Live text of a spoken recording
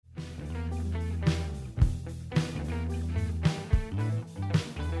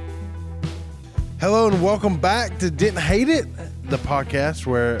Hello and welcome back to Didn't Hate It, the podcast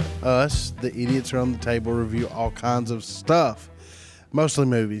where us, the idiots around the table, review all kinds of stuff. Mostly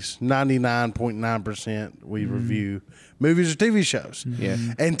movies. 99.9% we review movies or TV shows. Yeah.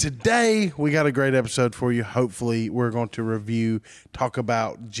 And today we got a great episode for you. Hopefully we're going to talk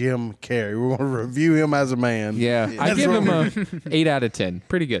about Jim Carrey. We're going to review him as a man. Yeah. I give him a 8 out of 10.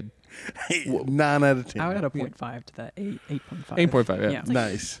 Pretty good. 9 out of 10. I would add a 0.5 to that. 8.5. 8.5, yeah.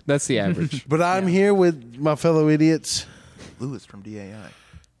 Nice. That's the average. But I'm here with my fellow idiots. Lewis from DAI.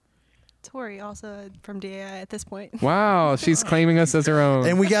 Tori, also from DAI at this point. Wow, she's claiming us as her own.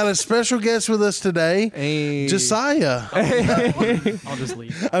 And we got a special guest with us today, Hey. Josiah. I'll just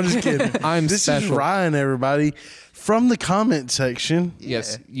leave. I'm just kidding. This is Ryan, everybody, from the comment section.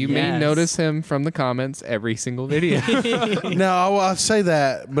 Yes, you may notice him from the comments every single video. Now, I'll say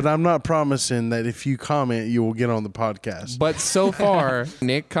that, but I'm not promising that if you comment, you will get on the podcast. But so far,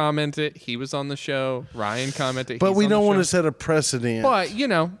 Nick commented. He was on the show. Ryan commented. But he's we on the don't want to show. set a precedent. But, you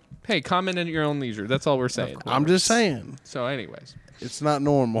know, hey, comment at your own leisure. That's all we're saying. I'm just saying. So anyways. It's not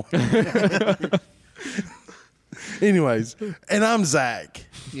normal. Anyways, and I'm Zach.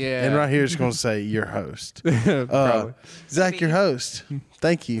 Yeah. And right here it's going to say your host. Probably. Zach, your host.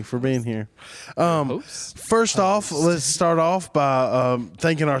 Thank you for being here. Host? First off, let's start off by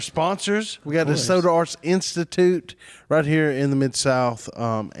thanking our sponsors. We got the Soda Arts Institute right here in the Mid-South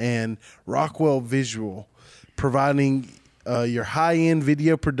and Rockwell Visual, providing your high-end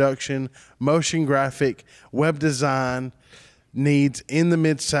video production, motion graphic, web design needs in the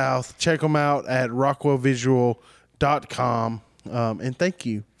Mid-South. Check them out at rockwellvisual.com. And thank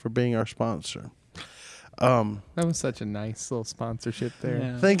you for being our sponsor. That was such a nice little sponsorship there.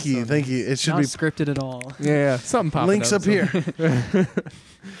 Yeah, Thank you. Thank you. It should not be scripted at all. Yeah, something popping links up here.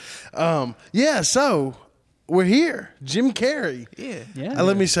 Yeah, so we're here. Jim Carrey. Yeah.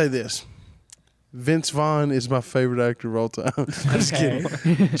 Let me say this. Vince Vaughn is my favorite actor of all time. I'm just kidding.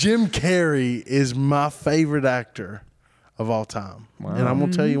 Jim Carrey is my favorite actor of all time. Wow. And I'm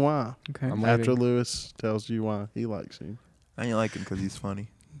going to tell you why. Okay. I'm After waiting. Lewis tells you why he likes him. I only like him because he's funny.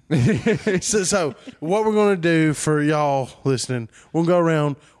 So what we're going to do for y'all listening, we'll go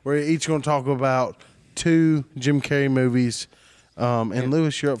around. We're each going to talk about 2 Jim Carrey movies. And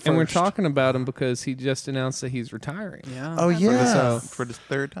Lewis, you're up first. And we're talking about him because he just announced that he's retiring. Yeah. Oh, yeah. For the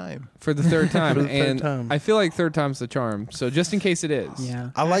third time. For the third time. For the third and time. I feel like third time's the charm. So just in case it is.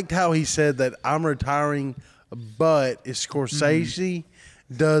 Yeah. I liked how he said that I'm retiring, but if Scorsese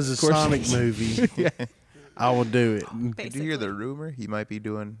does a Sonic movie, I will do it. Did you hear the rumor he might be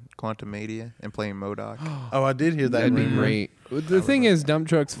doing Quantumania and playing MODOK? Oh, I did hear that. That'd be rumor. great. The thing is, dump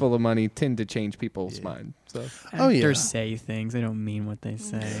trucks full of money tend to change people's mind. So Oh, yeah. Actors say things. They don't mean what they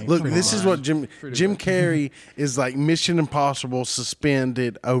say. Look, Come this is on. what Jim Carrey is like Mission Impossible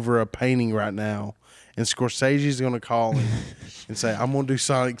suspended over a painting right now. And Scorsese's going to call him and say, I'm going to do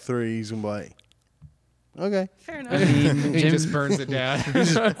Sonic 3. He's going to be like, okay. Fair enough. I mean, he just burns it down.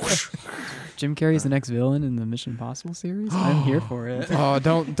 Jim Carrey's the next villain in the Mission Impossible series. I'm here for it. Oh,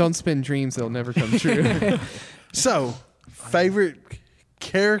 don't spin dreams; they'll never come true. So, favorite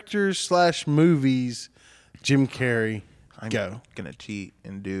characters / movies, Jim Carrey. I'm Go. going to cheat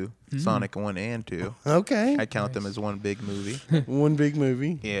and do Sonic 1 and 2. Okay. I count them as one big movie. One big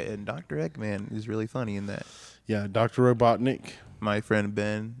movie. Yeah, and Dr. Eggman is really funny in that. Yeah, Dr. Robotnik. My friend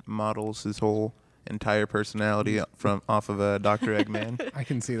Ben models his whole entire personality off of Dr. Eggman. I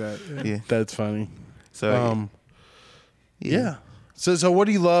can see that. Yeah. That's funny. So, Yeah. So what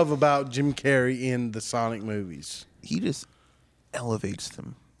do you love about Jim Carrey in the Sonic movies? he just elevates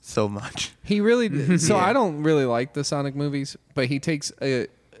them so much. He really did. So Yeah. I don't really like the Sonic movies, but he takes a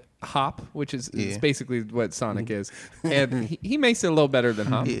Hop, which is basically what Sonic is, and he makes it a little better than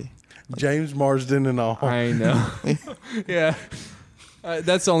Hop. Yeah. James Marsden and all. I know. Yeah.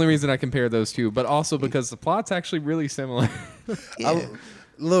 That's the only reason I compare those two, but also because the plot's actually really similar.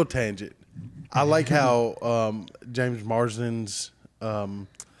 Little tangent. I like how James Marsden's, what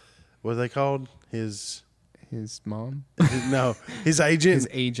are they called? His mom? His agent. His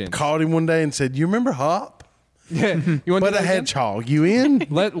agent. Called him one day and said, you remember Hop? Yeah. You want But a hedgehog. You in?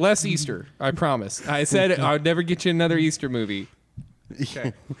 Less Easter, I promise. I said I'd never get you another Easter movie.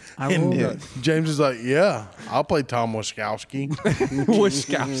 Okay. I And will. James is like, yeah, I'll play Tom Wachowski.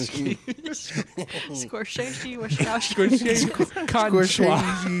 Wachowski. Scorsese, Wachowski. Cotton swab.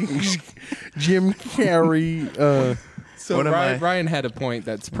 Scorsese, Jim Carrey. So One of Ryan had a point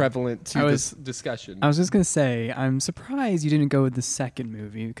that's prevalent to this discussion. I was just going to say, I'm surprised you didn't go with the second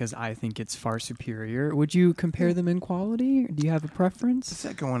movie because I think it's far superior. Would you compare them in quality? Do you have a The preference?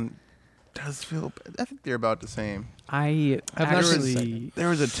 second one does feel... I think they're about the same. I I've not actually... There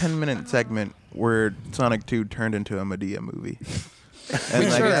was a 10-minute segment where Sonic 2 turned into a Medea movie.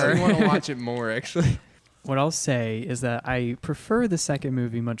 We want to watch it more, actually. What I'll say is that I prefer the second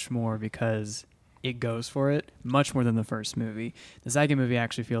movie much more because it goes for it much more than the first movie. The second movie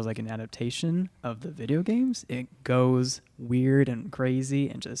actually feels like an adaptation of the video games. It goes weird and crazy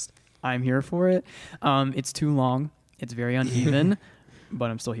and just, I'm here for it. It's too long. It's very uneven, but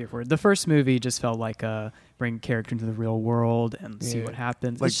I'm still here for it. The first movie just felt like bring character into the real world and see what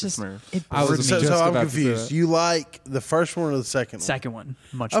happens. Like it's just, Smurf. it I was bored So, me. just so I'm about to say confused. that. You like the first one or the second one? Second one,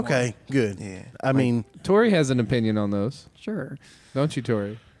 much more. Okay, good. Yeah. I mean, Tori has an opinion on those, Sure. don't you,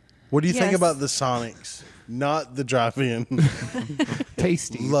 Tori? what do you think Yes. about the Sonics? Not the drive-in.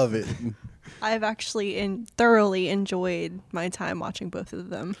 Tasty. Love it. I've actually thoroughly enjoyed my time watching both of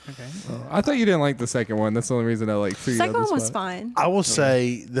them. Okay. I thought you didn't like the second one. That's the only reason I like threw you on Second the one was spot. fine. I will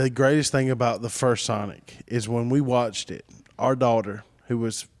say the greatest thing about the first Sonic is when we watched it, our daughter, who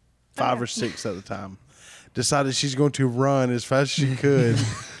was 5 or 6 at the time, decided she's going to run as fast as she could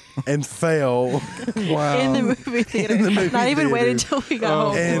and fell. In the movie theater. Not even waited until we got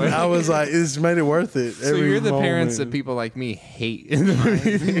home. And I was like, this made it worth it. So you're the parents that people like me hate in the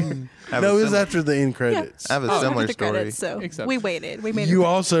movie. No, it was after the end credits. I have a After similar the story. credits, so Except- we waited. We made You it.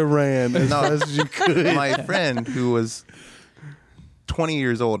 also ran as fast as you could. My friend, who was 20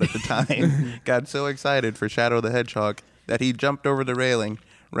 years old at the time, got so excited for Shadow the Hedgehog that he jumped over the railing,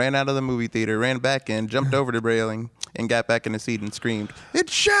 ran out of the movie theater, ran back in, jumped over the railing, and got back in the seat and screamed,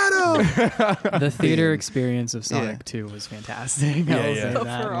 "It's Shadow!" The theater experience of Sonic Yeah. 2 was fantastic. Yeah, I will yeah. say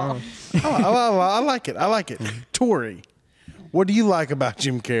that. Overall. I like it. I like it. Tori, what do you like about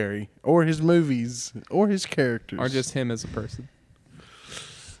Jim Carrey or his movies or his characters? Or just him as a person.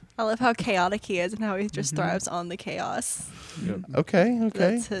 I love how chaotic he is and how he just thrives on the chaos. Okay.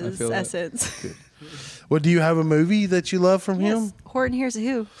 That's his feel that. essence. Well, do you have a movie that you love from Yes. him? Horton Hears a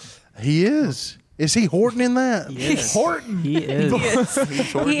Who. He is. Is he Horton in that? Yes. Horton. He is. He is.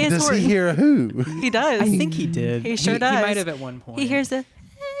 He is Does Horton. he hear a who? He does. I think he did. He sure He does. might have at one point. He hears the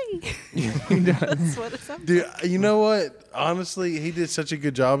hey. That's what it sounds Dude, you know what? Honestly, he did such a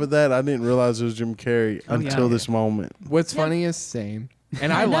good job at that. I didn't realize it was Jim Carrey Oh, until yeah. this moment. What's funny is same.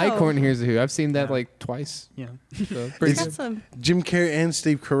 And I I like know. Horton Hears a Who. I've seen that like twice. Yeah. So pretty It's- good. That's some. Jim Carrey and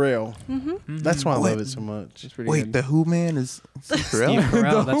Steve Carell. That's why I love it so much. It's pretty Wait, good. the Who man is Steve Carell? Steve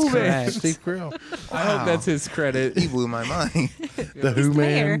Carell, The that's Who Man. correct. Steve Carell. I hope that's his credit. He blew my mind. The Who the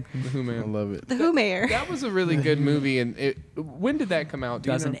mayor. Man. The Who I Man. love it. The Who Mayor. That was a really good movie. And when did that come out?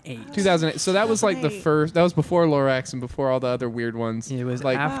 Do you know? 2008. 2008. So that was like the 2008. first. That was before Lorax and before all the other weird ones. It was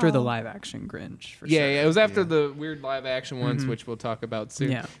like after the Wow. live action Grinch. For yeah, sure. yeah. It was after the weird live action ones, which we'll talk about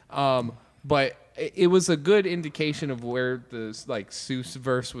soon. Yeah. But it was a good indication of where the like Seuss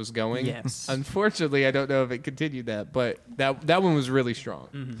verse was going. Yes. Unfortunately, I don't know if it continued that, but that one was really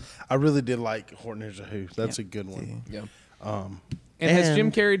strong. I really did like Horton Hears a Who. That's a good one. Yeah. Um, And has Jim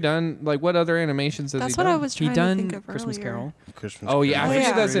And- Carrey done like what other animations has That's he what done? I was He trying to think done of Christmas earlier. Carol. Christmas. Oh yeah, I Carol. figured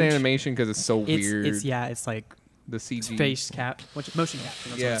yeah. that's an Grinch. animation because it's so weird. It's like the CG. face cap, motion capture.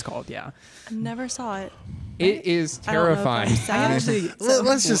 That's Yeah. what it's called. Yeah. I never saw it. It is I don't know if I'm terrifying. sad. Actually,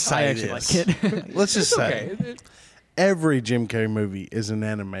 Let's just say I actually this. like it. Let's just say Okay. every Jim Carrey movie is an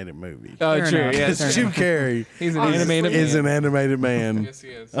animated movie. Oh, Fair true. enough. Yes. Because Jim Carrey He's an Honestly. animated is man. an animated man. Yes, he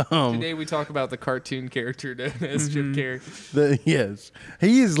is. Um, Today we talk about the cartoon character known as Jim Carrey. Yes,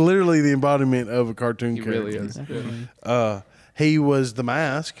 he is literally the embodiment of a cartoon He character. really is. Definitely. He was the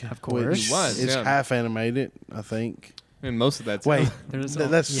Mask, Of course. which He was, is yeah. half animated, I think. And most of that's Wait, There's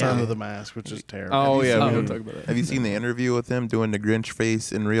that's Son yeah. of the Mask, which is terrible. Oh yeah, Oh. we don't talk about that. Have you seen the interview with him doing the Grinch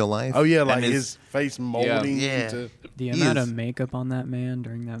face in real life? Oh yeah, And like his face molding. Yeah. into- The He amount is- of makeup on that man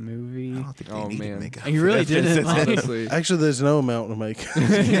during that movie. I don't think they Oh, needed man. makeup. He really for that. didn't. Like, Honestly. Actually, there's no amount to make.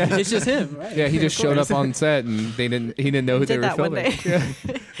 it's just him, right? Yeah, he just Of showed course. up on set and he didn't know who they Did were that one filming. day.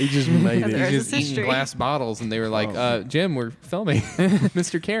 Yeah. He just made There it. He's is just this eating history. glass bottles, and they were like, Oh. "Jim, we're filming,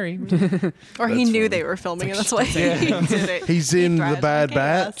 Mr. Carey." Or he That's knew funny. they were filming it. That's why he did it. He's He in the thrives on Bad chaos.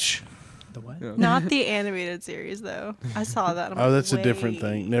 Batch. The what? Yeah. Not the animated series, though. I saw that. I'm Oh, like, that's a different wait.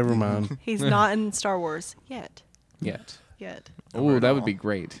 thing. Never mind. He's not in Star Wars yet. Yet. Oh, that would be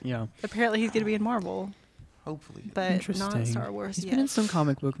great. Yeah. Apparently, he's going to be in Marvel, Hopefully. but Interesting. not Star Wars He's yet. been in some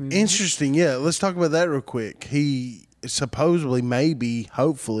comic book movies. Interesting. Yeah, let's talk about that real quick. He supposedly, maybe,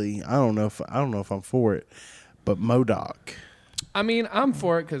 hopefully, I don't know if I'm for it, but MODOK. I mean, I'm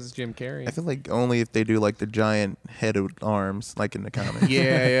for it because Jim Carrey. I feel like only if they do like the giant headed arms, like in the comics.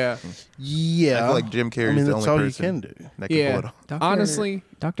 Yeah, yeah. Yeah, I feel like Jim Carrey's I mean, the that's only all person you can do. that can Yeah. pull it off. Honestly,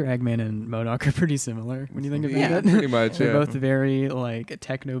 Dr. Eggman and MODOK are pretty similar when you think about yeah, it. pretty much. They're Yeah. both very like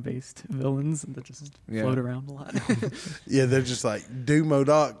techno-based villains that just Yeah. float around a lot. Yeah, they're just like do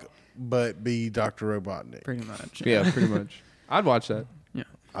MODOK but be Dr. Robotnik. Pretty much. Yeah, pretty much. I'd watch that. Yeah.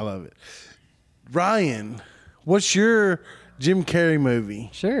 I love it. Ryan, what's your Jim Carrey movie?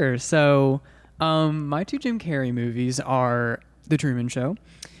 Sure. So, my 2 Jim Carrey movies are The Truman Show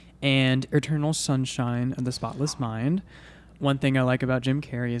and Eternal Sunshine of the Spotless Mind. One thing I like about Jim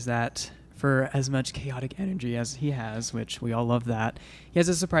Carrey is that for as much chaotic energy as he has, which we all love that, he has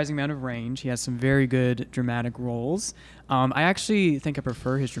a surprising amount of range. He has some very good dramatic roles. I actually think I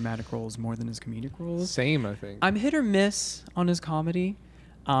prefer his dramatic roles more than his comedic roles. Same, I think. I'm hit or miss on his comedy.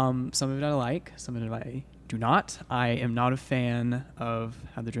 Some of it I like, some of it I do not. I am not a fan of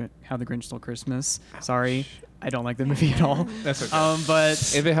How the Grinch Stole Christmas. Sorry, I don't like the movie at all. That's okay. But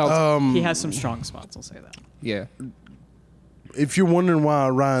If it helps. he has some strong spots, I'll say that. Yeah. If you're wondering why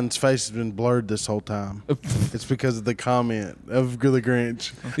Ryan's face has been blurred this whole time, it's because of the comment of the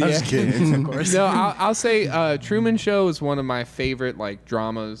Grinch. I'm just kidding. Of course. No, I'll say Truman Show is one of my favorite like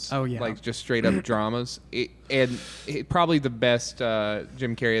dramas. Oh, yeah. Like just straight up dramas. And probably the best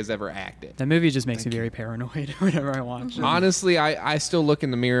Jim Carrey has ever acted. That movie just makes me very paranoid whenever I watch it. Honestly, I still look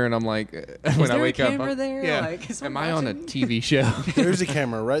in the mirror and I'm like, when there I a wake up, camera there? yeah, Like, is am someone I on a watching? TV show? There's a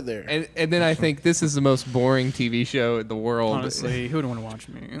camera right there. And then I think this is the most boring TV show in the world. Honestly, who would want to watch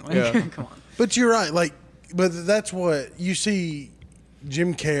me? Like, Yeah. come on. But you're right. Like, but that's what you see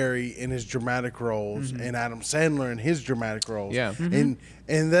Jim Carrey in his dramatic roles and Adam Sandler in his dramatic roles. Yeah. And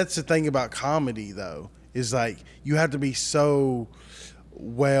that's the thing about comedy, though, is like you have to be so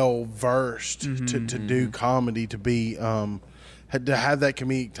well versed to do comedy, to be to have that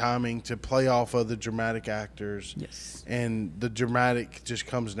comedic timing, to play off other dramatic actors. Yes. And the dramatic just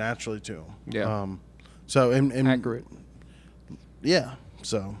comes naturally to him. Yeah. So and Accurate. Yeah.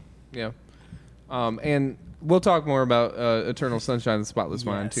 So Yeah. And we'll talk more about Eternal Sunshine of the Spotless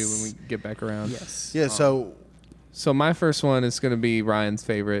Mind too when we get back around. Yes. yeah. So my first one is going to be Ryan's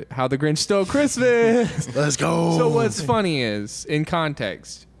favorite, How the Grinch Stole Christmas. Let's go. So what's funny is, in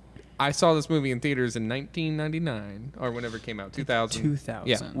context, I saw this movie in theaters in 1999 or whenever it came out, 2000. 2000.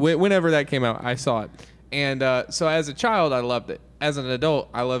 Yeah, whenever that came out, I saw it. And so as a child, I loved it. As an adult,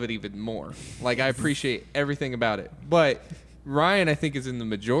 I love it even more. Like, I appreciate everything about it. But Ryan, I think, is in the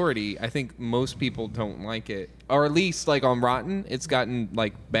majority. I think most people don't like it. Or at least, like, on Rotten, it's gotten,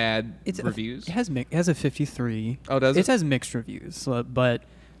 like, bad reviews. It has a 53. Oh, does it? It has mixed reviews, so, but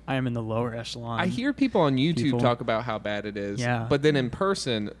I am in the lower echelon. I hear people on YouTube talk about how bad it is. Yeah. But then in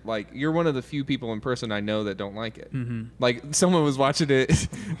person, like, you're one of the few people in person I know that don't like it. Mm-hmm. Like, someone was watching it.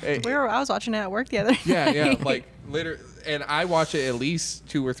 I was watching it at work the other day. Yeah. Like, literally. And I watch it at least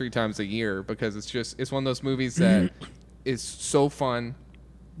 2 or 3 times a year because it's one of those movies that is so fun.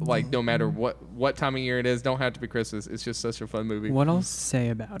 Like, no matter what time of year it is, don't have to be Christmas. It's just such a fun movie. What I'll say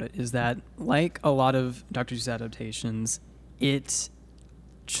about it is that, like a lot of Dr. Seuss adaptations, it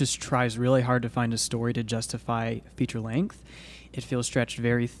just tries really hard to find a story to justify feature length. It feels stretched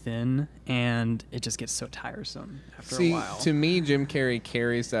very thin, and it just gets so tiresome after a while. To me, Jim Carrey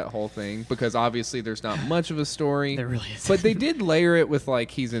carries that whole thing because obviously there's not much of a story. There really isn't. But they did layer it with,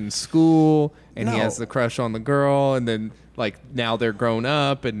 like, he's in school and he has the crush on the girl, and then, like, now they're grown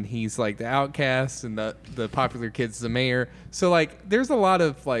up and he's, like, the outcast and the popular kid's the mayor. So, like, there's a lot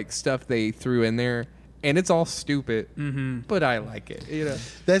of, like, stuff they threw in there, and it's all stupid, but I like it, you know?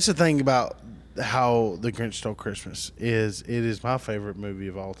 That's the thing about How the Grinch Stole Christmas is. It is my favorite movie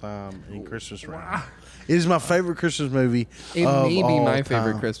of all time in Christmas realm. It is my favorite Christmas movie. It of may be all my time.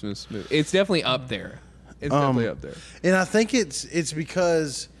 favorite Christmas movie. It's definitely up there. It's definitely up there. And I think it's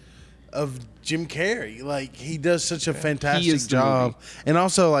because of Jim Carrey. Like, he does such a fantastic is the job. And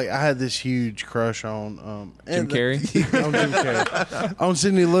also, like, I had this huge crush on Jim Carrey? on Jim Carrey. On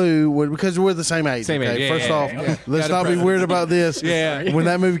Sidney Lou, because we're the same age. Same age, yeah, First yeah, off, yeah. let's Got a not be weird about this. Yeah. When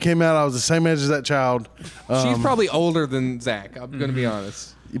that movie came out, I was the same age as that child. She's probably older than Zach. I'm going to be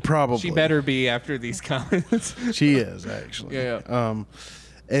honest. Probably. She better be after these comments. She is, actually. Yeah.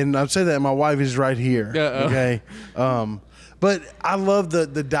 And I'd say that my wife is right here. Uh-oh. Okay. But I love the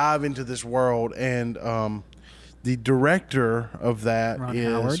dive into this world, and the director of that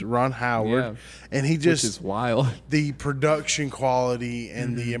is Ron Howard. Yeah. And he Which just is wild. the production quality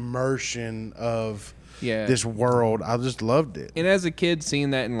and the immersion of Yeah. this world. I just loved it. And as a kid, seeing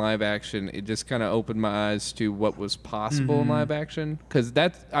that in live action, it just kind of opened my eyes to what was possible in live action. Because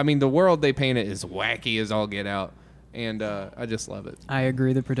the world they painted is wacky as all get out. And I just love it. I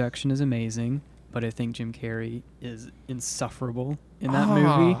agree the production is amazing, but I think Jim Carrey is insufferable in that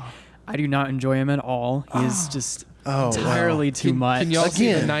movie. I do not enjoy him at all. He is just Oh, entirely too much. Can y'all see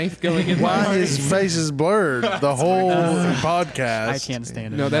the Again, knife going in my why heart? his face is blurred the whole podcast. I can't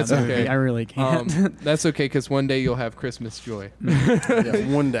stand it. No, in that's that movie. okay. I really can't. That's okay, because one day you'll have Christmas joy. Yeah,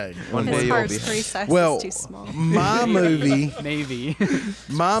 one day. One day His you'll heart's be. 3 sizes Well, too small. my movie, Maybe.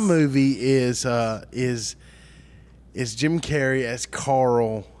 my movie is Jim Carrey as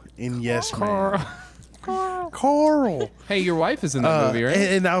Carl in Yes Man. Carl. Hey, your wife is in that movie, right?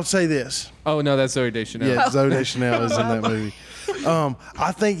 And I'll say this. Oh no, that's Zoe Deschanel. Yeah, Zoe Deschanel is in that movie.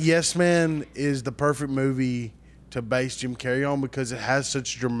 I think Yes Man is the perfect movie to base Jim Carrey on because it has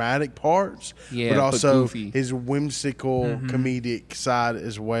such dramatic parts, Yeah, but but also goofy. his whimsical comedic side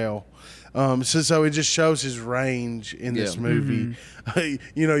as well. So it just shows his range in this Yeah. movie.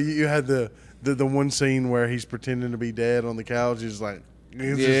 You know, you had the one scene where he's pretending to be dead on the couch. He's like,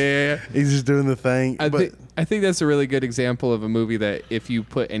 he's just doing the thing. I think that's a really good example of a movie that if you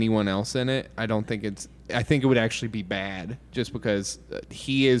put anyone else in it, I think it would actually be bad just because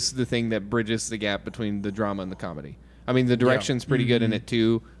he is the thing that bridges the gap between the drama and the comedy. I mean, the direction's pretty good in it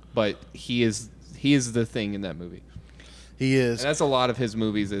too, but he is the thing in that movie. he is. And that's a lot of his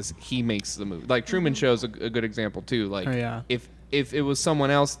movies is he makes the movie. Like Truman Show's a good example too. Like Oh, yeah. if it was someone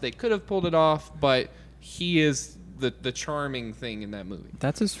else, they could have pulled it off, but he is the charming thing in that movie.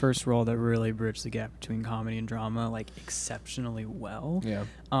 That's his first role that really bridged the gap between comedy and drama, like exceptionally well. Yeah.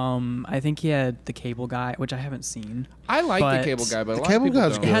 I think he had The Cable Guy, which I haven't seen. I like But The Cable Guy, but a The lot Cable of people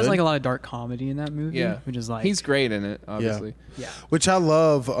Guy's don't. It has Good. like a lot of dark comedy in that movie. Yeah. Which is like He's great in it, obviously. yeah. Which I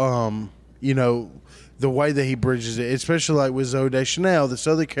love, you know, the way that he bridges it, especially like with Zoe Deschanel, this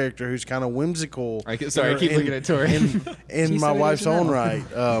other character who's kind of whimsical. I keep looking at Tori. In She's my Zoe wife's own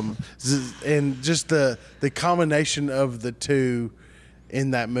Deschanel. right. And just the combination of the two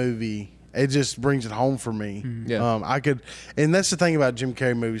in that movie, it just brings it home for me. Yeah. And that's the thing about Jim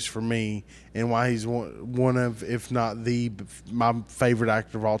Carrey movies for me, and why he's one of, if not my favorite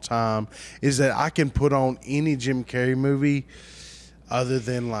actor of all time, is that I can put on any Jim Carrey movie, other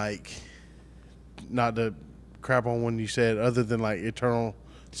than like, not to crap on one you said, other than like Eternal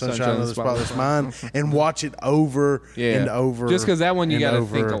Sunshine of the Spotless Mind, and watch it over and over. Just because that one you got to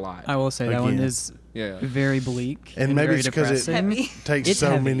over. think a lot. I will say that one Again. is Yeah. very bleak And maybe very it's 'cause it- depressing. Heavy. Takes It's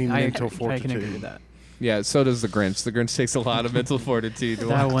so heavy. many mental I can fortitude. agree with that. Yeah, so does The Grinch. The Grinch takes a lot of mental fortitude to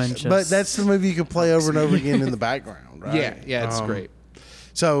That watch. one just But that's the movie you can play over and over again in the background, right? Yeah, it's great.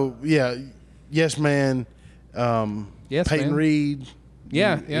 So yeah, Yes Man, Yes Peyton Man. Reed,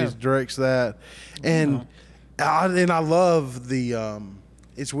 Yeah, directs that, and I love the.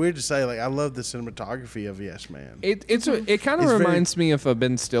 It's weird to say, like, I love the cinematography of Yes Man. It kind of It's very- reminds me of a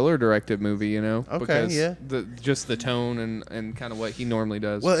Ben Stiller directed movie, you know? Okay, because yeah. just the tone and kind of what he normally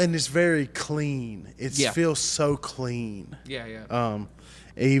does. Well, and it's very clean. It Yeah. feels so clean. yeah.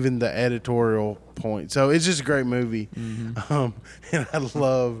 Even the editorial point. So it's just a great movie. Mm-hmm. And I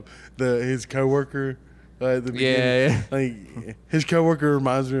love his coworker. At the beginning. Yeah. Like his coworker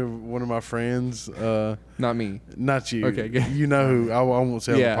reminds me of one of my friends. Not me. Not you. Okay, good. You know who? I won't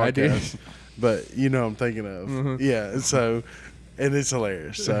say on Yeah, the I do. podcast. But you know who I'm thinking of. Mm-hmm. Yeah. So, and it's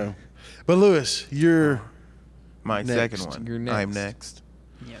hilarious. So, but Lewis, you're. My Next. second one. You're next. I'm next.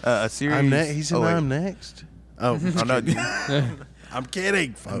 Yes. A series. I'm next. He said wait. I'm next. Oh, Oh no. I'm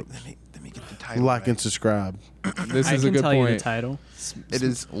kidding, folks. Let me get the title. Like right. and subscribe. This I is a can good tell you the point. title. It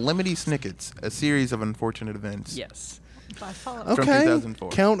is Lemony Snicket's, a series of unfortunate events. Yes. By follow. From Okay. 2004.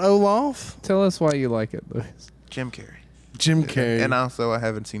 Count Olaf. Tell us why you like it, Louis. Jim Carrey. Jim Carrey. And also, I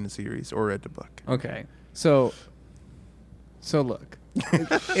haven't seen the series or read the book. Okay. So look.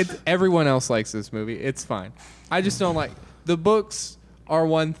 It's everyone else likes this movie. It's fine. I just don't like the books are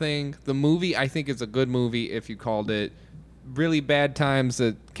one thing. The movie I think is a good movie if you called it Really Bad Times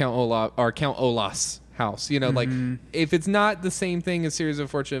at Count Olaf's house. You know, like if it's not the same thing as Series of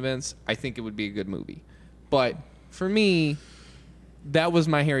Unfortunate Events, I think it would be a good movie. But for me, that was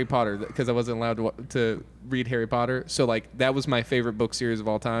my Harry Potter because I wasn't allowed to read Harry Potter. So like that was my favorite book series of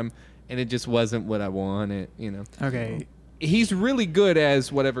all time, and it just wasn't what I wanted. You know. Okay. He's really good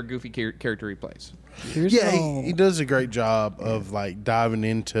as whatever goofy character he plays. Here's Yeah, how- he does a great job of like diving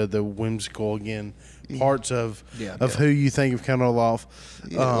into the whimsical again parts of who you think of Count Olaf.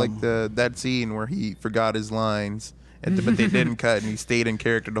 Yeah, like that scene where he forgot his lines, but they didn't cut, and he stayed in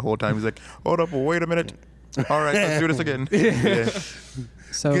character the whole time. He's like, "Hold up, wait a minute. All right, let's do this again." Yeah.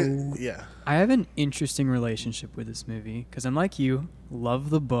 So yeah, I have an interesting relationship with this movie because I'm like you,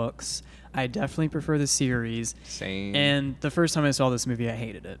 love the books. I definitely prefer the series. Same. And the first time I saw this movie, I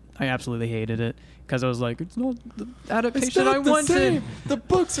hated it. I absolutely hated it because I was like, it's not the adaptation I wanted. The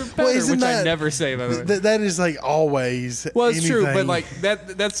books are better, Well, isn't which I that- never say, by the way. That is like always. Well, it's true, but anything. like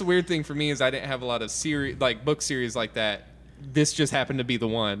that's the weird thing for me is I didn't have a lot of book series like that. This just happened to be the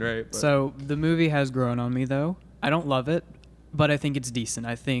one, right? But So the movie has grown on me, though. I don't love it, but I think it's decent.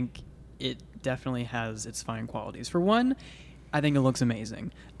 I think it definitely has its fine qualities. For one, I think it looks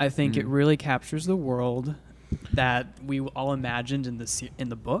amazing. I think it really captures the world that we all imagined in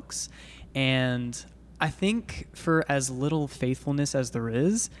the books, and I think for as little faithfulness as there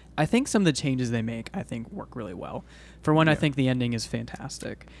is, I think some of the changes they make, I think, work really well. For one, I think the ending is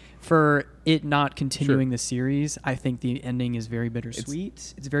fantastic. For it not continuing the series, I think the ending is very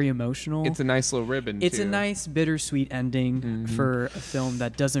bittersweet. It's very emotional. it's a nice little ribbon. It's too. a nice bittersweet ending for a film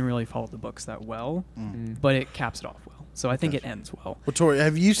that doesn't really follow the books that well, but it caps it off well. So I think it ends well. Well, Tori,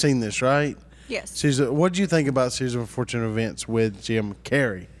 have you seen this, right? Yes. What did you think about Series of Unfortunate Events with Jim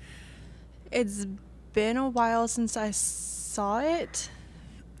Carrey? It's been a while since I saw it,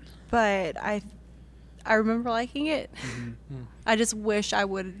 but I remember liking it. I just wish I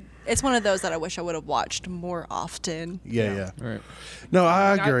would. It's one of those that I wish I would have watched more often. Yeah. Right. No,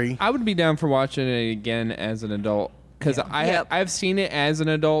 I agree. I would be down for watching it again as an adult because Yep. I've seen it as an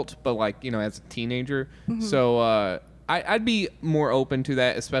adult, but like as a teenager. So I'd be more open to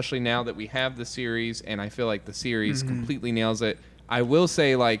that, especially now that we have the series, and I feel like the series completely nails it. I will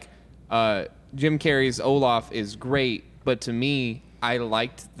say Jim Carrey's Olaf is great, but to me, I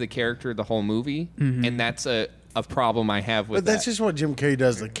liked the character the whole movie, and that's a problem I have with But that's that. just what Jim Carrey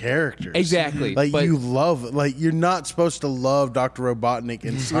does to characters. Exactly. Like But- you love it. Like you're not supposed to love Dr. Robotnik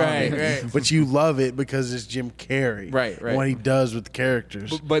and Sonic, Right. but you love it because it's Jim Carrey. Right. And what he does with the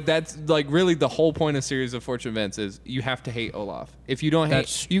characters. But that's like really the whole point of Series of Fortunate Events is you have to hate Olaf. If you don't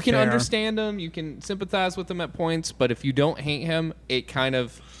That's hate, you can fair. understand him, you can sympathize with him at points, but if you don't hate him, it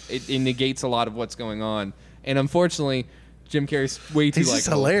negates a lot of what's going on. And unfortunately, Jim Carrey's way too He's just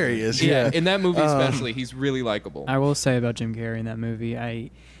likable. hilarious. Yeah, Yeah. in that movie especially, he's really likable. I will say about Jim Carrey in that movie,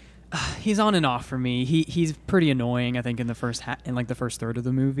 he's on and off for me. He's pretty annoying. I think in the first the first third of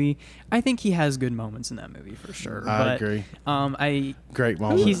the movie, I think he has good moments in that movie for sure. I But, agree. Great Who,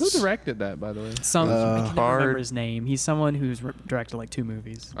 moment. he's- who directed that, by the way? I can never Hard. remember his name. He's someone who's directed like 2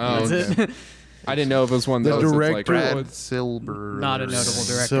 movies. Oh, That's okay. it. I didn't know if it was one of The those. director- Like, Brad Silber. Not a notable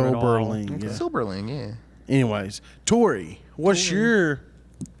director at all. Silberling. Yeah. Silberling, yeah. Anyways, Tori, what's your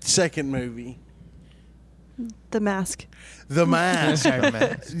second movie? The Mask. The Mask.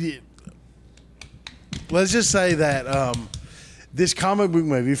 Yeah. Let's just say that this comic book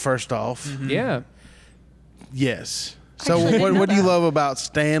movie, first off, yeah. yes. So Actually, I didn't what know do you that. love about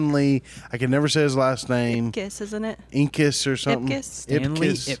Stanley? I can never say his last name. Kiss, isn't it? Incus or something. Ipkiss? Stanley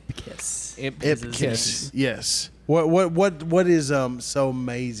Ipkiss. Ipkiss. Ip- is his Ipkiss. name. Yes. What is so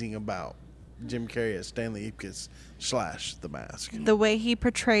amazing about Jim Carrey as Stanley Ipkiss / The Mask? The way he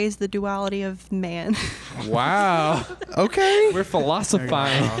portrays the duality of man. Wow. Okay. We're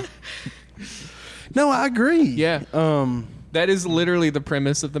philosophizing. No, I agree. Yeah. That is literally the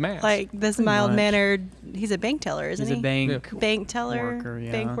premise of The Mask. Like this Pretty mild much. mannered. He's a bank teller, isn't He's he? a bank. Bank teller, worker,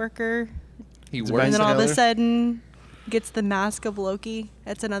 yeah. bank worker, he It's a works. and then all of a teller? sudden gets the mask of Loki.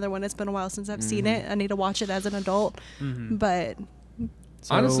 That's another one. It's been a while since I've seen it. I need to watch it as an adult. But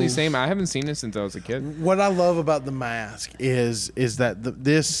Honestly, So- same. I haven't seen it since I was a kid. What I love about The Mask is that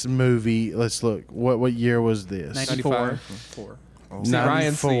this movie. Let's look. What year was this? 94. 4. Oh. See,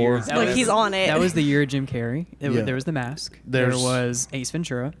 Ryan's the 94. year. That look, was- he's on it. That was the year of Jim Carrey. Yeah. There was The Mask. There's- there was Ace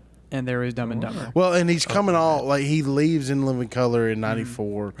Ventura, and there was Dumb and Dumber. Well, and he's coming all like he leaves in Living Color in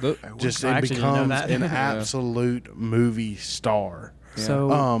 '94. Just I and actually didn't know becomes that. an Yeah. absolute movie star.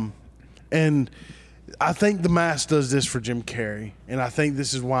 So And I think The Mask does this for Jim Carrey, and I think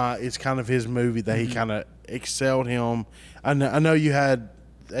this is why it's kind of his movie that he kind of excelled him. I know you had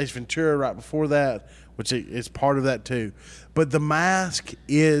Ace Ventura right before that, which is part of that too. But The Mask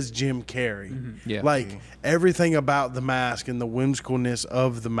is Jim Carrey. Yeah. Like everything about The Mask and the whimsicalness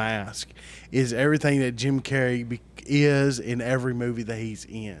of The Mask is everything that Jim Carrey is in every movie that he's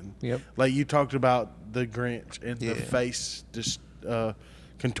in. Yep. Like you talked about the Grinch and the Yeah. face just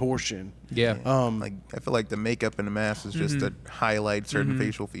contortion. Yeah. Like I feel like the makeup and the mask is just to highlight certain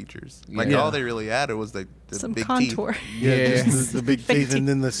facial features. Like Yeah. all they really added was the some big contour. teeth. Yeah. just the big teeth and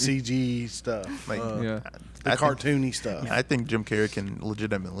then the CG stuff, Like Yeah. the I think- cartoony stuff. I think Jim Carrey can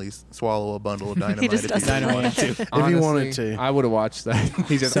legitimately swallow a bundle of dynamite He just if he doesn't really want wanted to. to. If he wanted to. I would have watched that.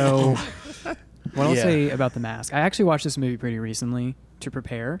 He's just, So, what I'll Yeah. say about The Mask, I actually watched this movie pretty recently to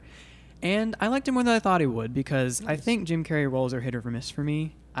prepare, And I liked him more than I thought he would because I think Jim Carrey roles are hit or miss for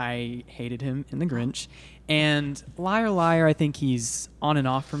me. I hated him in The Grinch. And Liar Liar, I think he's on and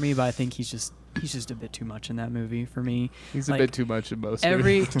off for me, but I think he's just a bit too much in that movie for me. He's a Like, bit too much in most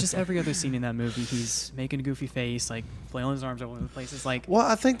every movies. other scene in that movie, he's making a goofy face, like flailing his arms all over the place. It's like, Well,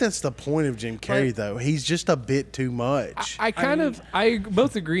 I think that's the point of Jim Carrey, though. He's just a bit too much. I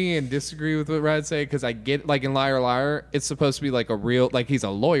both agree and disagree with what Ryan said because I get like in Liar Liar, it's supposed to be like a real like he's a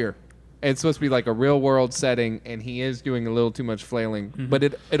lawyer. It's supposed to be like a real world setting, and he is doing a little too much flailing, but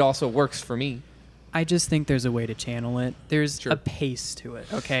it also works for me. I just think there's a way to channel it. There's Sure. a pace to it.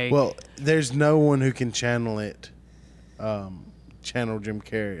 Okay. Well, there's no one who can channel it. Channel Jim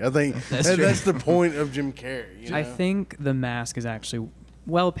Carrey. I think that's the point of Jim Carrey. You know? I think The Mask is actually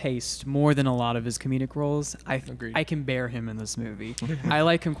well paced more than a lot of his comedic roles. Agreed. I can bear him in this movie. I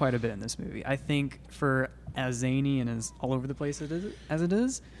like him quite a bit in this movie. I think for as zany and as all over the place as it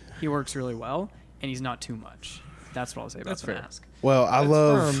is, he works really well, and he's not too much. That's what I'll say about That's The fair. Mask. Well, I It's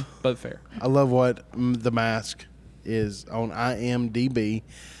love firm, but fair. I love what The Mask is on IMDb.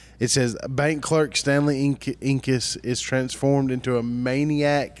 It says bank clerk Stanley Incus is transformed into a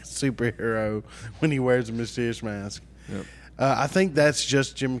maniac superhero when he wears a mysterious mask. Yep. I think that's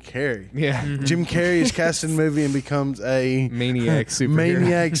just Jim Carrey. Yeah. Jim Carrey is cast in the movie and becomes a Maniac superhero.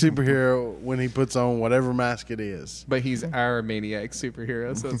 maniac superhero when he puts on whatever mask it is. But he's our maniac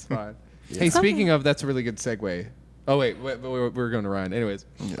superhero, so it's fine. Hey, speaking of, that's a really good segue. Oh wait, we're going to Ryan. Anyways,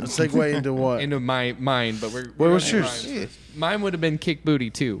 Segue into what? into my mine, but we're. What we're was going yours? to Ryan's. Mine would have been Kick Booty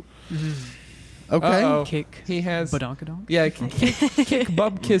too. Okay. Uh-oh. Kick He has. Badonkadonk? Yeah, kick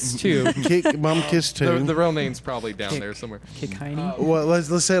Bub Kiss too. Kick Bum Kiss 2. The real name's probably down there somewhere. Kick Heine? Well,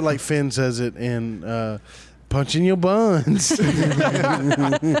 let's say it like Finn says it in Punching Your Buns.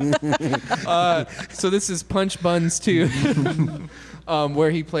 So this is Punch Buns 2,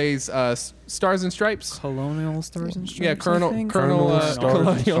 where he plays Stars and Stripes. Colonial Stars and Stripes? Yeah, I Colonel, think? Colonial,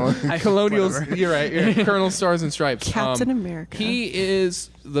 Colonials. Whatever. You're right. Yeah, Colonel Stars and Stripes. Captain America. He is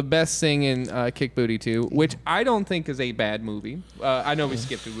the best thing in Kick Booty 2, which I don't think is a bad movie. I know we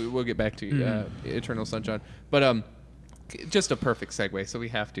skipped it. We'll get back to Eternal Sunshine, but just a perfect segue, so we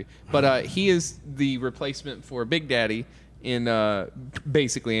have to. But he is the replacement for Big Daddy in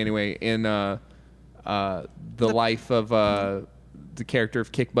basically anyway in the life of the character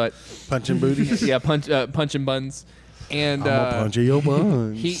of Kick Butt. Punching booties. Yeah, punching buns, and I'm gonna punch your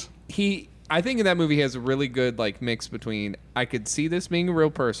buns. he I think in that movie he has a really good like mix between I could see this being a real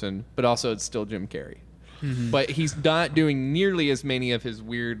person, but also it's still Jim Carrey. But he's not doing nearly as many of his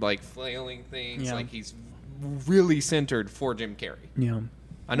weird like flailing things. Yeah. Like he's really centered for Jim Carrey. Yeah.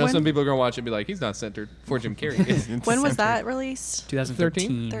 I know When- some people are gonna watch it and be like, he's not centered for Jim Carrey. When was that released?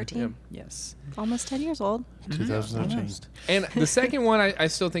 2013. 13? Yes. Almost 10 years old. 2013. And the second one I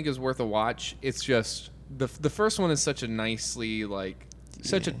still think is worth a watch. It's just the first one is such a nicely like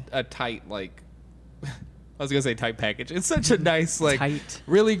such a tight like I was gonna say tight package. It's such a nice like Tight.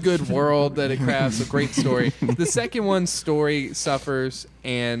 really good world that it crafts, a great story. The second one's story suffers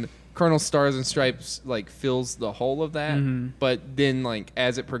and Colonel Stars and Stripes like fills the whole of that, but then like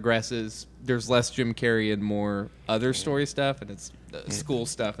as it progresses, there's less Jim Carrey and more other story stuff, and it's school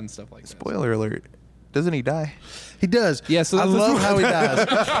stuff and stuff like that. Spoiler alert. Doesn't he die? He does. Yeah, so I that's- love how he dies.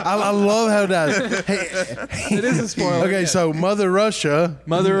 I love how he dies. Hey, It is a spoiler. okay, yeah. so Mother Russia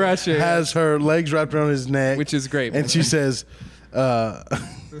has her legs wrapped around his neck, Which is great. and she says,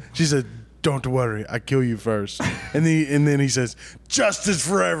 she said, "Don't worry, I kill you first." And then he says, "Justice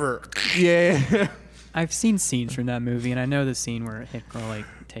forever." Yeah. I've seen scenes from that movie, and I know the scene where Hit Girl like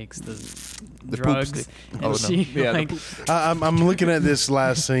takes the poop drugs, stick. and Oh, no. she Yeah, the like I'm looking at this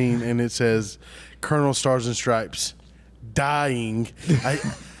last scene, and it says, "Colonel Stars and Stripes, dying."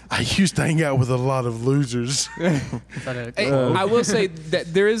 I used to hang out with a lot of losers. is that a Hey, quote? I will say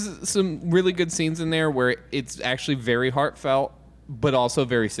that there is some really good scenes in there where it's actually very heartfelt, but also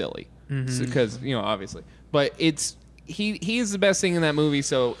very silly. Because obviously, but he is the best thing in that movie.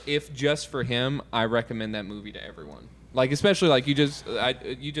 So if just for him, I recommend that movie to everyone. Like especially like you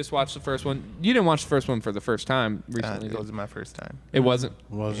just watched the first one. You didn't watch the first one for the first time recently. It wasn't my first time. It wasn't.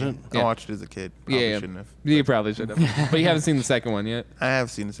 Wasn't? I Yeah. watched it as a kid. Probably Yeah, shouldn't have. You probably should have. But you haven't seen the second one yet. I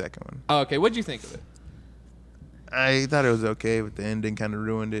have seen the second one. Oh, okay. What'd you think of it? I thought it was okay, but the ending kind of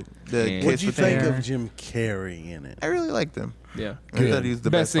ruined it. The Yeah. kiss What'd you with think the- of Jim Carrey in it? I really liked him. Yeah. I thought he was the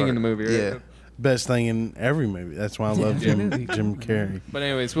Best thing in part. the movie, right? Yeah. Best thing in every movie. That's why I love Jim Carrey. But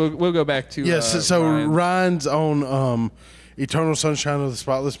anyways, we'll go back to Yes. so Ryan. Ryan's on Eternal Sunshine of the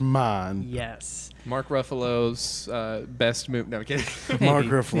Spotless Mind. yes. Mark Ruffalo's best movie. No, I'm kidding. Mark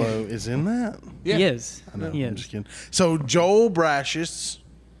Maybe. Ruffalo is in that. Yeah. He is. I know. He I'm is. just kidding. So Joel Brashes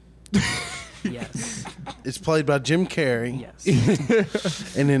Yes. It's played by Jim Carrey,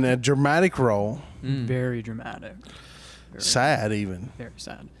 Yes. and in a dramatic role, Very dramatic. Very, sad even, very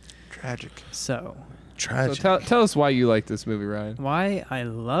sad. Tragic. So, tragic. So tell us why you like this movie, Ryan. why I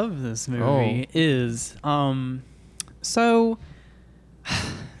love this movie is so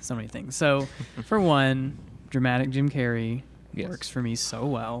so many things. So, for one, dramatic Jim Carrey Yes. works for me so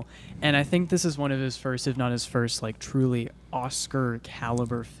well, and I think this is one of his first, if not his first, like truly Oscar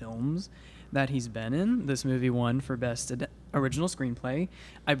caliber films that he's been in. This movie won for best original screenplay.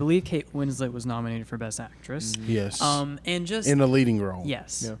 I believe Kate Winslet was nominated for best actress. Yes, And just in a leading role.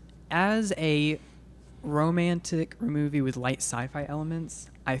 yes, Yeah. as a romantic movie with light sci-fi elements,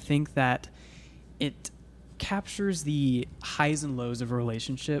 I think that it captures the highs and lows of a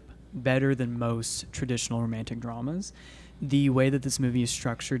relationship better than most traditional romantic dramas. The way that this movie is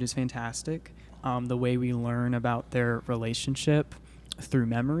structured is fantastic. The way we learn about their relationship through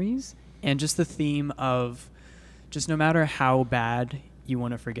memories, and just the theme of just no matter how bad you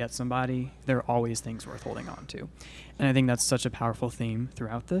want to forget somebody, there are always things worth holding on to. And I think that's such a powerful theme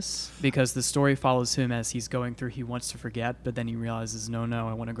throughout this, because the story follows him as he's going through, he wants to forget, but then he realizes, no,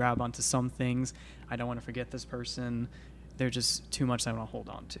 I want to grab onto some things. I don't want to forget this person. They're just too much I want to hold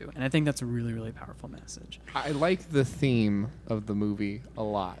on to. And I think that's a really, really powerful message. I like the theme of the movie a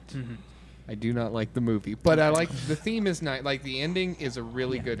lot. Mm-hmm. I do not like the movie, but I like the theme is nice. Like the ending is a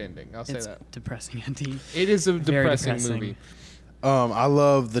really Yeah. good ending. I'll say It's that. depressing ending. It is a Very depressing depressing. movie. I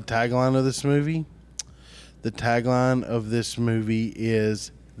love the tagline of this movie. The tagline of this movie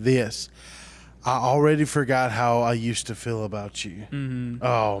is this: I already forgot how I used to feel about you. Mm-hmm.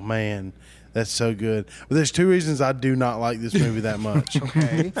 Oh man, that's so good. But there's two reasons I do not like this movie that much.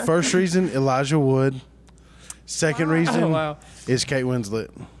 Okay. First reason, Elijah Wood. Second reason Oh, wow. is Kate Winslet.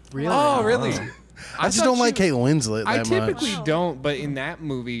 Really? Oh, really? I just don't like Kate Winslet I that typically much. don't, but in that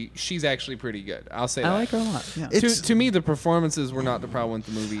movie, she's actually pretty good. I'll say I that. like her a lot. Yeah. It's- To me, the performances were not the problem with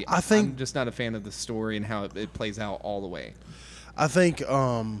the movie. I think- I'm just not a fan of the story and how it plays out all the way. I think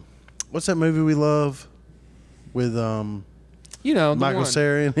what's that movie we love with You know, the Michael one.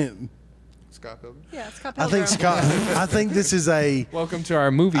 Cera in it? Scott Pilgrim. Yeah, Scott I Pilgrim. think Scott. I think this is a. Welcome to our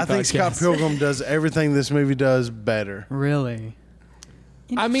movie I think Scott podcast. Pilgrim does everything this movie does better. Really?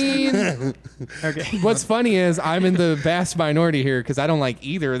 I mean, Okay. what's funny is I'm in the vast minority here because I don't like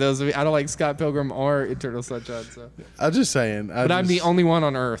either of those. I don't like Scott Pilgrim or Eternal Sunshine. So. I'm just saying. But I'm the only one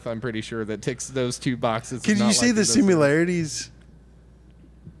on Earth, I'm pretty sure, that ticks those two boxes. Can and you not see liking the those similarities?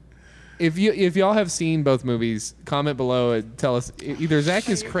 If y'all have seen both movies, comment below and tell us either Zach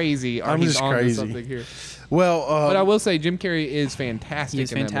is crazy or I'm he's just on to crazy. something here. Well, But I will say Jim Carrey is fantastic. He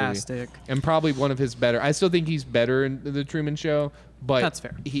is in that movie. fantastic. And probably one of his better. I still think he's better in the Truman Show, but That's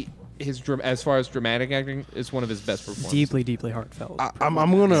fair. As far as dramatic acting, it's one of his best performances. Deeply, deeply heartfelt. I'm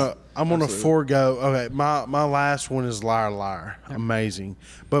gonna Absolutely. forego. Okay, my last one is Liar Liar. Amazing,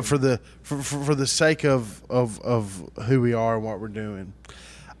 but for the sake of who we are and what we're doing,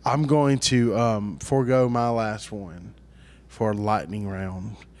 I'm going to forego my last one for lightning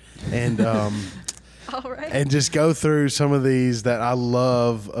round, and All right. and just go through some of these that I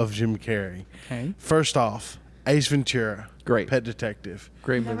love of Jim Carrey. Okay. First off, Ace Ventura, Great. Pet Detective,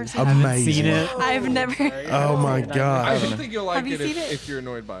 Great Never movie. seen it. amazing. Seen it? I've never Oh my I god! don't think you'll like Have you it seen it? if you're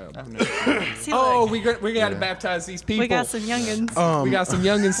annoyed by him. seen Oh, it. we got to baptize these people. We got some youngins. Um, We got some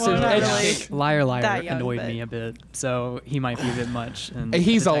youngins Well, to not educate. really. Liar Liar That young, annoyed but- me a bit, so he might be a bit much. And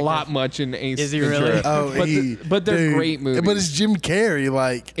He's a Detective. lot much in Ace Is he Ventura. really? Oh, but they're dude, great movies. But it's Jim Carrey,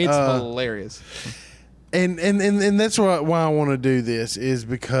 like It's hilarious. and that's why I want to do this is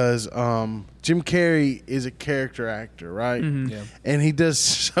because Jim Carrey is a character actor, right? Mhm. Yeah. And he does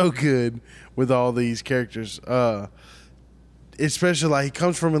so good with all these characters. Especially like he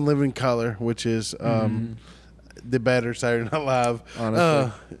comes from In Living Color, which is the better Saturday Night Live.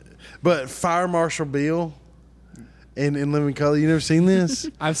 Honestly. But Fire Marshal Bill in Living Color, you never seen this?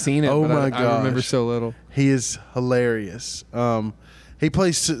 I've seen it. Oh but my I remember gosh. so little. He is hilarious. He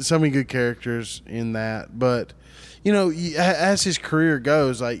plays so many good characters in that, but you know, as his career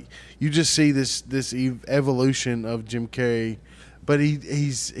goes, like you just see this evolution of Jim Carrey, but he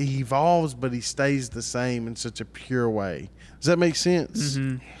evolves, but he stays the same in such a pure way. Does that make sense?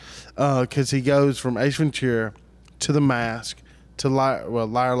 Because he goes from Ace Ventura to The Mask to Liar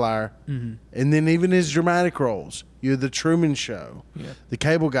Liar, and then even his dramatic roles. You're The Truman Show. Yeah. The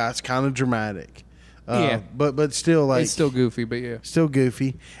Cable Guy's kind of dramatic. Yeah. But still, like, It's still goofy, but yeah. still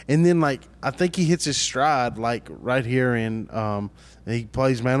goofy. And then, like, I think he hits his stride, like, right here in, he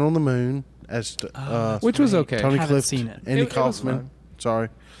plays Man on the Moon as Which was okay. Tony Haven't Clift, seen it. Andy It was Kaufman. fine. Sorry.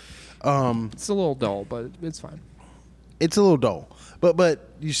 It's a little dull, but it's fine. It's a little dull. But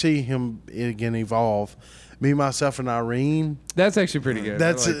you see him again evolve. Me, Myself, and Irene. That's actually pretty good.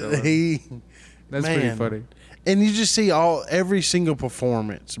 That's I like that one. he. That's man. pretty funny. And you just see every single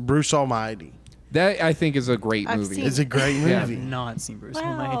performance. Bruce Almighty. That I think is a great I've movie. seen It's a great I have movie. not seen Bruce Wow.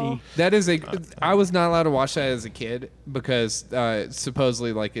 Almighty. That is I was not allowed to watch that as a kid because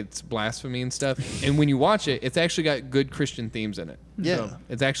supposedly like it's blasphemy and stuff. And when you watch it, it's actually got good Christian themes in it. Yeah. So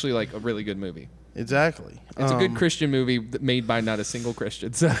it's actually like a really good movie. Exactly. It's a good Christian movie made by not a single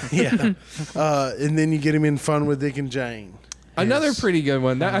Christian. So Yeah. And then you get him in Fun with Dick and Jane. another Yes. pretty good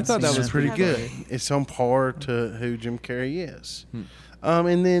one. I thought that seen was it. Pretty Yeah. good. It's on par to who Jim Carrey is.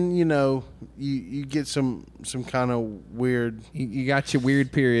 And then you get some kind of weird. You got your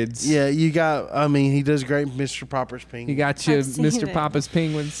weird periods. Yeah, you got. I mean, he does great, Mr. Popper's Penguin. You got your I've seen Mr. it. Papa's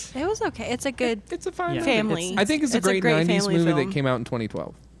Penguins. It was okay. It's a good It's a fine Yeah. movie. family. I think it's a great 90s family movie film. that came out in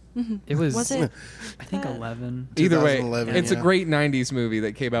 2012. It was, Was it? I think, 11. Either way, 2011, it's a yeah. great 90s movie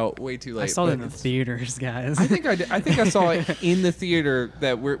that came out way too late. I saw it in but the theaters, guys. I think I did. I think I saw it in the theater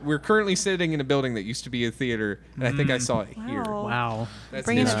that we're currently sitting in a building that used to be a theater, and I think I saw it here. Wow. Wow. That's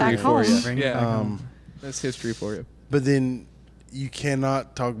Bringing it history back for home. you. Bring it Yeah, back home. that's history for you. But then you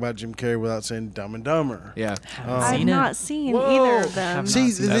cannot talk about Jim Carrey without saying Dumb and Dumber. Yeah. Haven't I've seen not it. seen Whoa. either of them. Have See,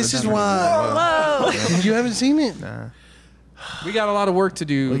 not seen this it. is why Whoa. you haven't seen it. Nah. We got a lot of work to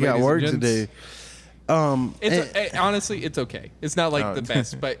do. We got ladies and work to gents. do. Honestly, it's okay. It's not like Oh. the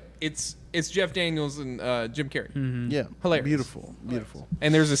best, but it's Jeff Daniels and Jim Carrey. Yeah, Hilarious. beautiful.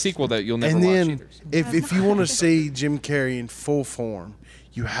 And there's a sequel that you'll never And watch then either. if you want to see Jim Carrey in full form,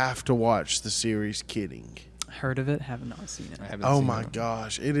 you have to watch the series Kidding. Heard of it, have not seen it. I haven't Oh seen my it.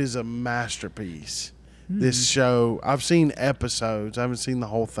 gosh, it is a masterpiece. This show, I've seen episodes. I haven't seen the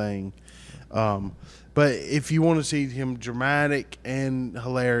whole thing. But if you want to see him dramatic and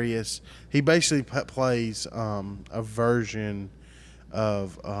hilarious, he basically plays a version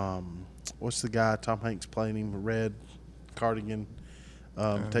of what's the guy Tom Hanks playing him? Red cardigan,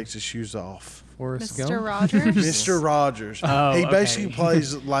 takes his shoes off. Forrest Mr. Gump? Rogers. Mr. Rogers. Oh, He okay. basically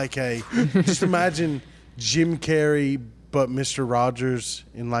plays like a. Just imagine Jim Carrey, but Mr. Rogers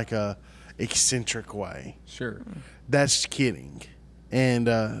in like a eccentric way. Sure. That's Kidding. And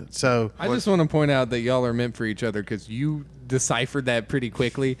so I just want to point out that y'all are meant for each other because you deciphered that pretty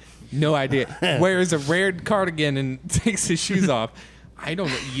quickly. No idea. Wears a red cardigan and takes his shoes off. I don't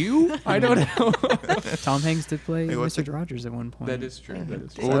know. You? I don't know. Tom Hanks did play Hey, what's Mr. it- Rogers at one point. That is true. That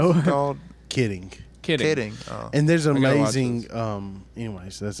is true. What's it called? Kidding. Kidding. Kidding. Oh. And there's an I gotta watch amazing.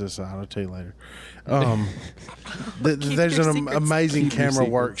 Anyways, that's just I'll tell you later. There's your an secrets. amazing Keep your camera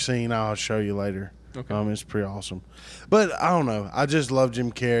work secrets. scene I'll show you later. Okay. It's pretty awesome. But I don't know. I just love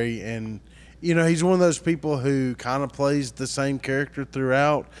Jim Carrey, and he's one of those people who kind of plays the same character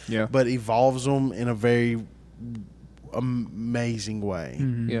throughout, Yeah. but evolves them in a very amazing way.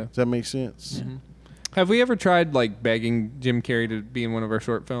 Yeah. Does that make sense? Have we ever tried like begging Jim Carrey to be in one of our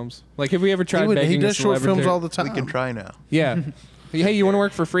short films? Like, have we ever tried He begging? does a short films celebrity? all the time. We can try now. Yeah. Hey, you want to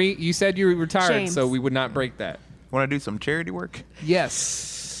work for free? You said you were retired, James. so we would not break that. Want to do some charity work?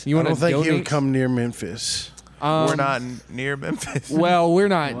 Yes. You I want don't to think donate? he would come near Memphis. We're not near Memphis. Well, we're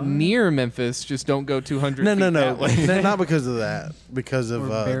not near Memphis. Just don't go 200 No, feet no, that way. no. Not because of that. Because of We're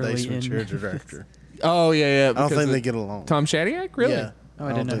the barely Ace in Ventura Memphis. director. Oh, yeah. I don't because think of they get along. Tom Shadyac? Really? Yeah. Oh,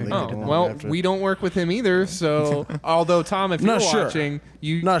 I didn't know don't who think he they Oh, get well, along after. we don't work with him either. So, although, Tom, if you're Not sure. watching,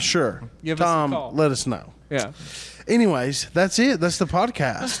 you. Not sure. Give us a Tom, call. let us know. Yeah. Anyways, that's it. That's the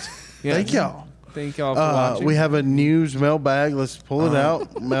podcast. Yeah. Thank y'all. Thank y'all for watching. We have a news mailbag. Let's pull it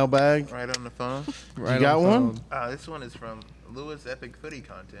out. Mailbag. Right on the phone. Right got on the one? phone. This one is from Lewis Epic Footy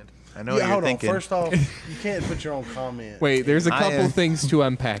Content. I know Yeah, what you're hold on. thinking. First off, you can't put your own comment. Wait, there's a I couple am- things to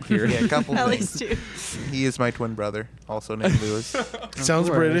unpack here. Yeah, a couple At things. least two. He is my twin brother, also named Lewis. Sounds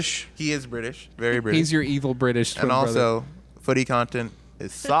course. British. He is British, very British. He's your evil British twin and brother. also, Footy Content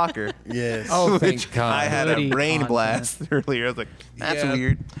is soccer. Yes. Oh, which thank God. I had a Footy brain content. blast earlier. I was like, that's Yeah.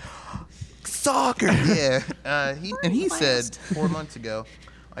 weird. Soccer. Yeah. He said Blast. 4 months ago,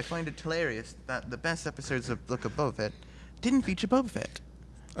 I find it hilarious that the best episodes of Book of Boba Fett didn't feature Boba Fett.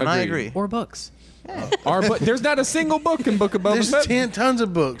 And I Agreed. agree. Or books. There's not a single book in Book of Boba There's Fett. tons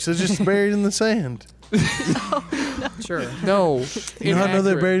of books. They're just buried in the sand. Sure. No. You know how I know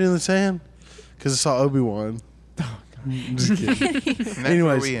they're inaccurate. buried in the sand? Because I saw Obi-Wan. Just kidding. And that's where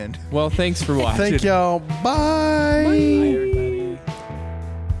Anyways. we end. Well, thanks for watching. Thank y'all. Bye.